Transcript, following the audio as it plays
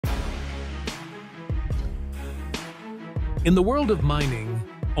In the world of mining,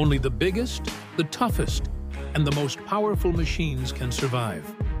 only the biggest, the toughest, and the most powerful machines can survive.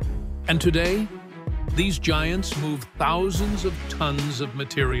 And today, these giants move thousands of tons of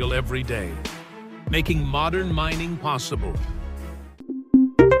material every day, making modern mining possible.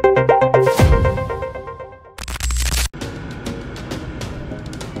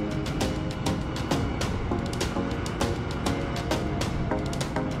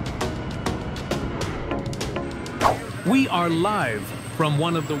 We are live from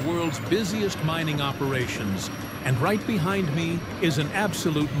one of the world's busiest mining operations, and right behind me is an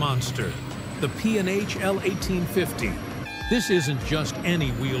absolute monster, the P&H L-1850. This isn't just any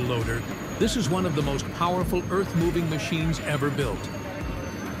wheel loader. This is one of the most powerful earth-moving machines ever built.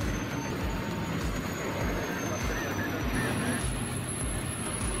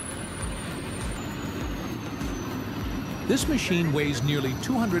 This machine weighs nearly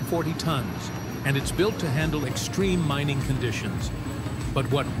 240 tons, and it's built to handle extreme mining conditions. But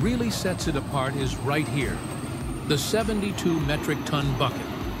what really sets it apart is right here, the 72 metric ton bucket.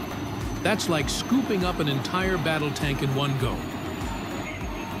 That's like scooping up an entire battle tank in one go.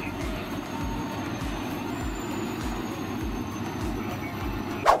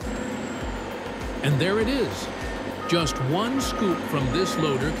 And there it is. Just one scoop from this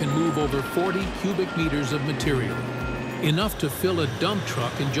loader can move over 40 cubic meters of material, enough to fill a dump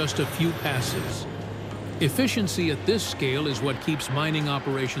truck in just a few passes. Efficiency at this scale is what keeps mining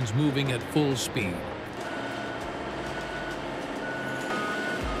operations moving at full speed.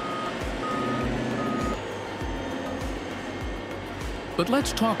 But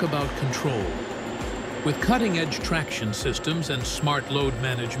let's talk about control. With cutting-edge traction systems and smart load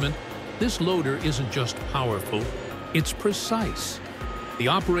management, this loader isn't just powerful, it's precise. The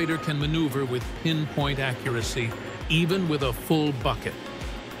operator can maneuver with pinpoint accuracy, even with a full bucket.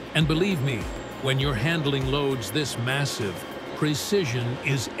 And believe me, when you're handling loads this massive, precision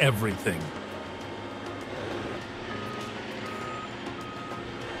is everything.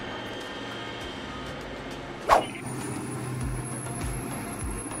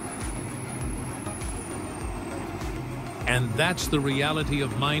 And that's the reality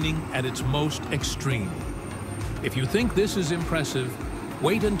of mining at its most extreme. If you think this is impressive,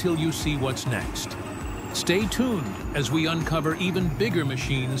 wait until you see what's next. Stay tuned as we uncover even bigger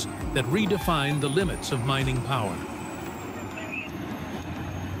machines that redefine the limits of mining power.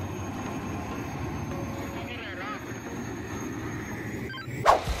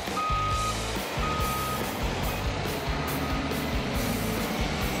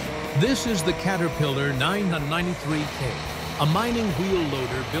 This is the Caterpillar 993K, a mining wheel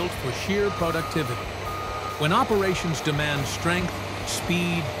loader built for sheer productivity. When operations demand strength,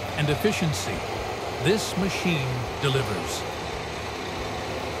 speed, and efficiency, this machine delivers.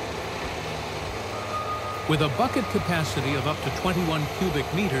 With a bucket capacity of up to 21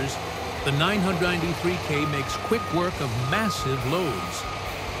 cubic meters, the 993K makes quick work of massive loads.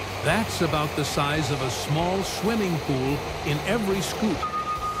 That's about the size of a small swimming pool in every scoop.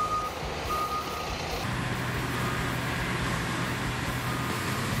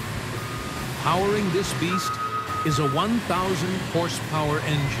 Powering this beast is a 1,000 horsepower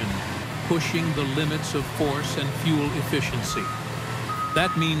engine, pushing the limits of force and fuel efficiency.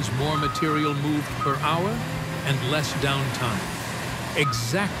 That means more material moved per hour and less downtime.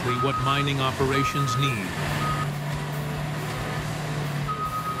 Exactly what mining operations need.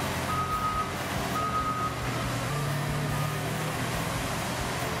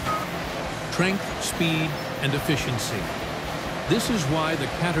 Strength, speed, and efficiency. This is why the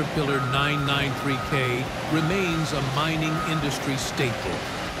Caterpillar 993K remains a mining industry staple.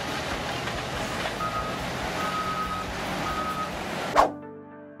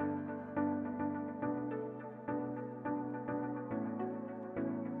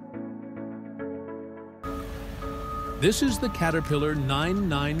 This is the Caterpillar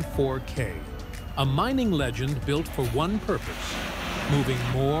 994K, a mining legend built for one purpose: moving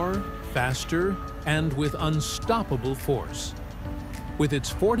more, faster, and with unstoppable force. With its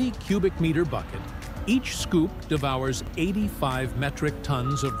 40 cubic meter bucket, each scoop devours 85 metric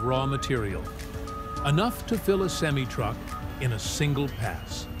tons of raw material, enough to fill a semi-truck in a single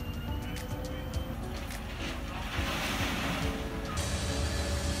pass.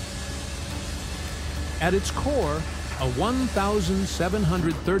 At its core, a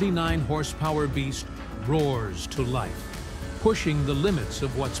 1,739 horsepower beast roars to life, pushing the limits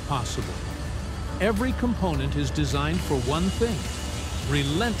of what's possible. Every component is designed for one thing: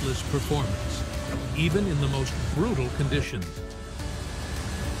 relentless performance, even in the most brutal conditions.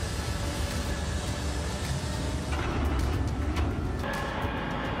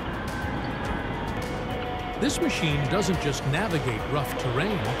 This machine doesn't just navigate rough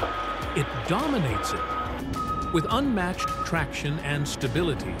terrain, it dominates it. With unmatched traction and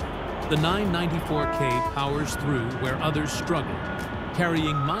stability, the 994K powers through where others struggle,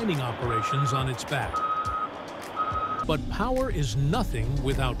 carrying mining operations on its back. But power is nothing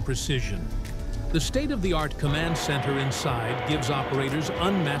without precision. The state-of-the-art command center inside gives operators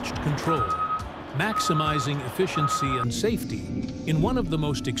unmatched control, maximizing efficiency and safety in one of the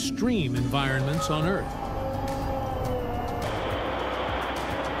most extreme environments on Earth.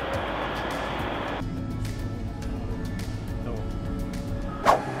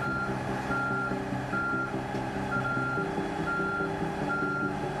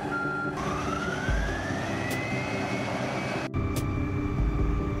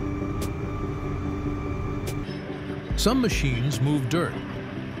 Some machines move dirt.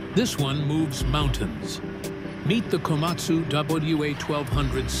 This one moves mountains. Meet the Komatsu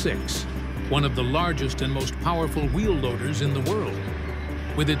WA1200-6, one of the largest and most powerful wheel loaders in the world.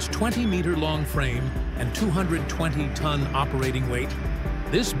 With its 20-meter-long frame and 220-ton operating weight,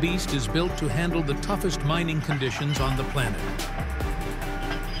 this beast is built to handle the toughest mining conditions on the planet.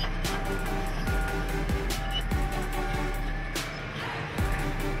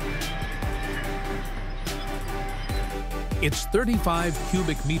 Its 35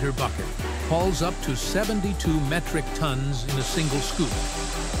 cubic meter bucket hauls up to 72 metric tons in a single scoop.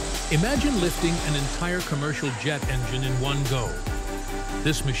 Imagine lifting an entire commercial jet engine in one go.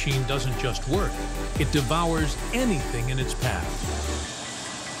 This machine doesn't just work, it devours anything in its path.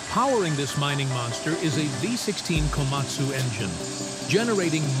 Powering this mining monster is a V16 Komatsu engine,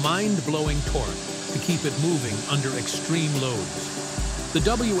 generating mind-blowing torque to keep it moving under extreme loads. The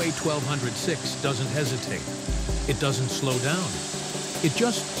WA1200-6 doesn't hesitate. It doesn't slow down. It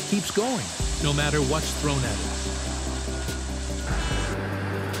just keeps going, no matter what's thrown at it.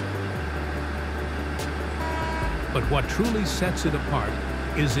 But what truly sets it apart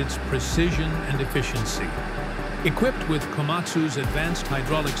is its precision and efficiency. Equipped with Komatsu's advanced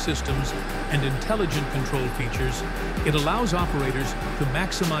hydraulic systems and intelligent control features, it allows operators to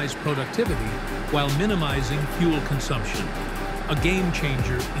maximize productivity while minimizing fuel consumption. A game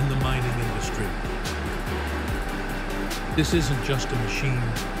changer in the mining industry. This isn't just a machine,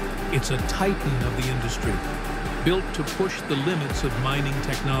 it's a titan of the industry, built to push the limits of mining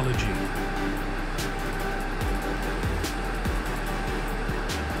technology.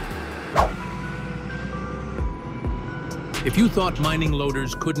 If you thought mining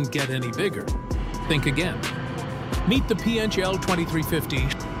loaders couldn't get any bigger, think again. Meet the P&H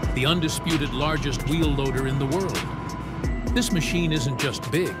L-2350, the undisputed largest wheel loader in the world. This machine isn't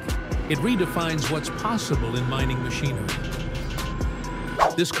just big, it redefines what's possible in mining machinery.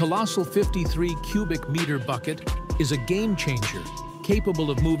 This colossal 53 cubic meter bucket is a game changer,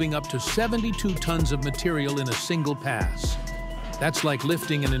 capable of moving up to 72 tons of material in a single pass. That's like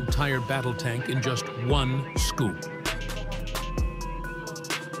lifting an entire battle tank in just one scoop.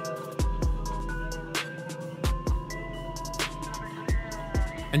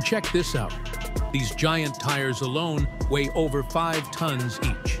 And check this out. These giant tires alone weigh over 5 tons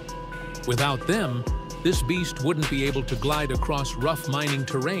each. Without them, this beast wouldn't be able to glide across rough mining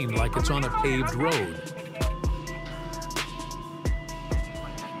terrain like it's on a paved road.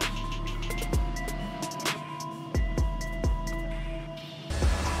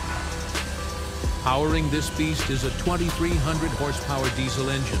 Powering this beast is a 2,300 horsepower diesel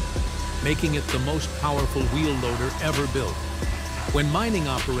engine, making it the most powerful wheel loader ever built. When mining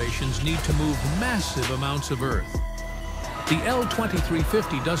operations need to move massive amounts of earth, the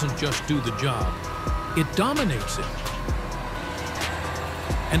L-2350 doesn't just do the job, it dominates it.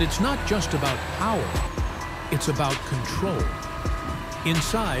 And it's not just about power, it's about control.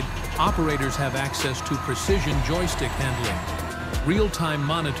 Inside, operators have access to precision joystick handling, real-time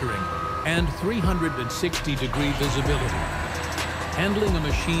monitoring, and 360-degree visibility. Handling a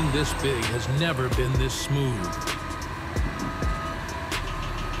machine this big has never been this smooth.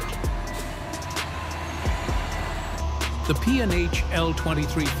 The P&H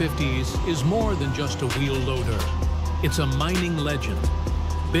L-2350 is more than just a wheel loader. It's a mining legend.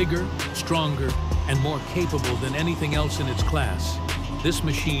 Bigger, stronger, and more capable than anything else in its class. This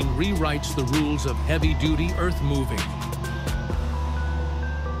machine rewrites the rules of heavy-duty earth moving.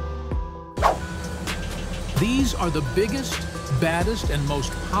 These are the biggest, baddest, and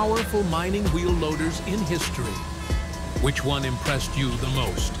most powerful mining wheel loaders in history. Which one impressed you the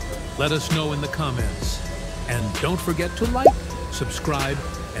most? Let us know in the comments. And don't forget to like, subscribe,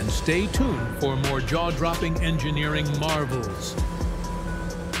 and stay tuned for more jaw-dropping engineering marvels.